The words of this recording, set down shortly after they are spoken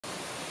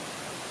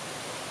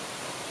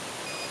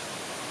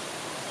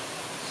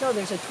So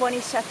there's a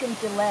 20-second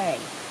delay,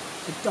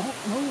 so don't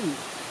move.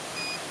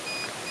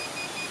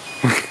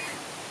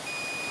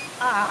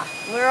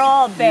 We're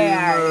all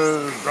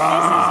bears. This is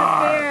a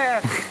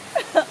bear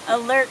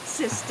alert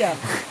system.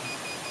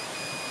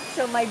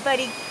 So my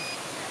buddy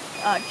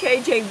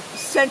KJ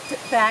sent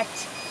that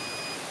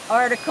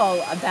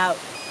article about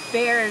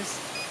bears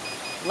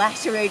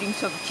lacerating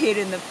some kid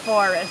in the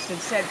forest and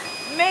said,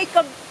 make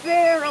a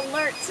bear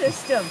alert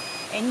system.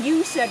 And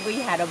you said we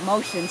had a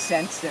motion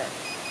sensor.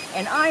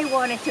 And I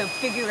wanted to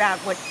figure out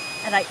what,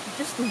 and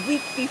just a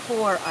week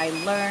before I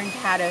learned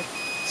how to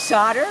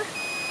solder,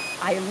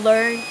 I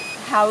learned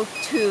how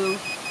to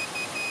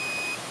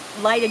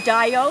light a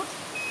diode,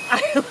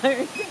 I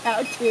learned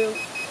how to,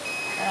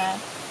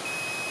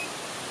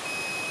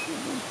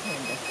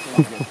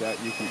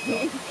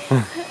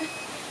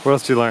 What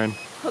else did you learn?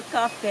 hook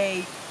up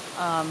a,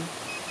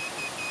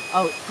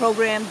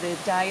 program the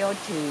diode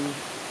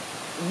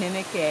to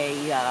mimic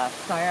a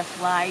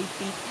firefly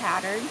beat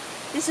pattern.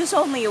 This is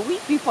only a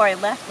week before I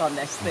left on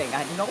this thing. I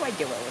had no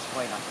idea what was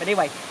going on. But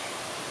anyway,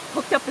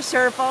 hooked up a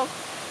servo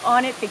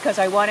on it because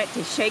I wanted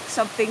to shake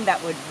something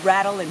that would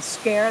rattle and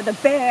scare the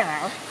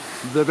bear.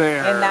 The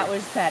bear. And that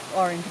was that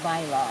orange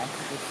mylar,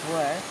 which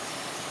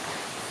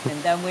worked.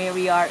 And then where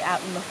we are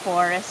out in the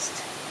forest,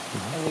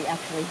 and we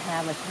actually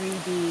have a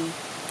 3D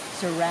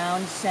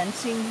surround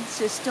sensing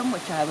system,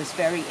 which I was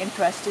very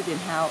interested in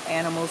how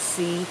animals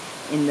see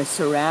in the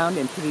surround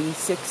in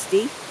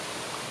 360.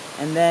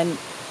 And then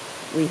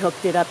we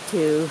hooked it up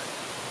to,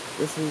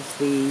 this is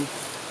the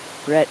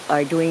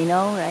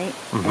Arduino, right?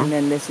 And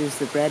then this is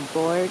the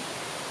breadboard.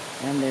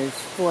 And there's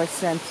 4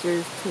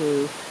 sensors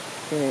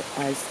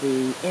as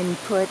the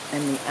input,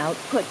 and the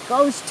output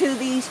goes to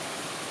these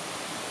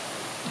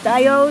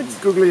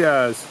diodes. Googly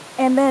eyes.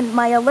 And then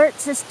my alert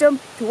system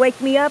to wake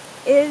me up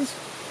is,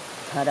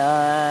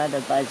 ta-da,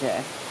 the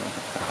buzzer.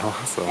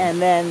 Awesome. And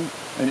then...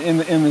 And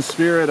in the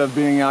spirit of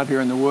being out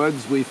here in the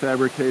woods, we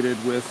fabricated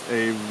with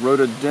a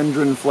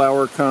rhododendron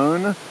flower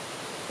cone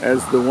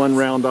as the one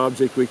round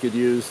object we could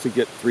use to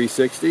get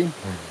 360.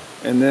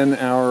 And then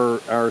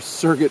our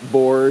circuit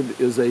board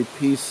is a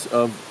piece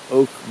of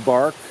oak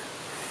bark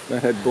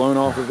that had blown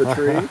off of a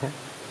tree.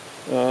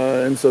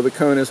 And so the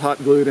cone is hot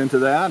glued into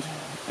that,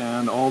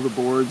 and all the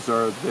boards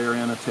are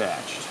therein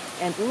attached.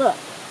 And look,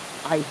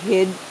 I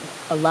hid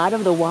a lot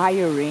of the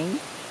wiring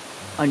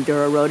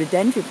under a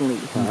rhododendron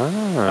leaf.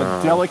 A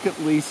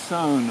delicately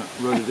sewn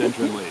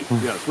rhododendron leaf.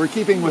 Yes, we're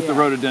keeping with the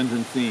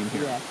rhododendron theme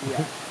here. Yeah,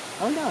 yeah.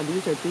 Oh no,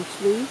 these are beech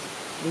leaves.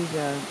 These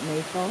are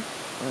maple,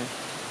 or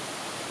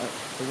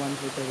the ones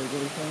with the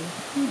little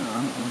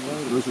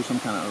things. Those are some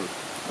kind of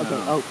oak.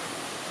 Okay, oak.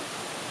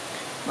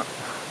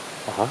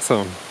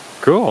 Awesome.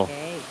 Cool. Okay.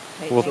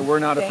 Well, so we're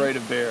not afraid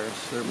of bears.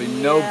 There'll be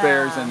no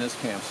bears in this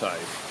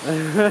campsite.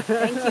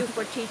 Thank you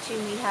for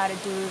teaching me how to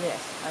do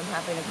this. I'm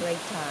having a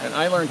great time. And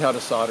I learned how to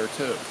solder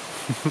too.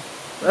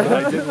 But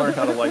I didn't learn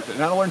how to light it.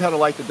 And I learned how to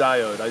light the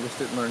diode. I just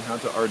didn't learn how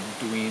to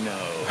Arduino.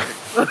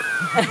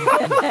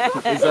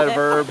 Is that a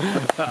verb?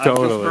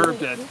 Totally. I just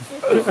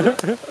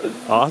verbed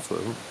it.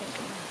 Awesome.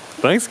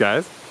 Thanks,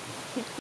 guys.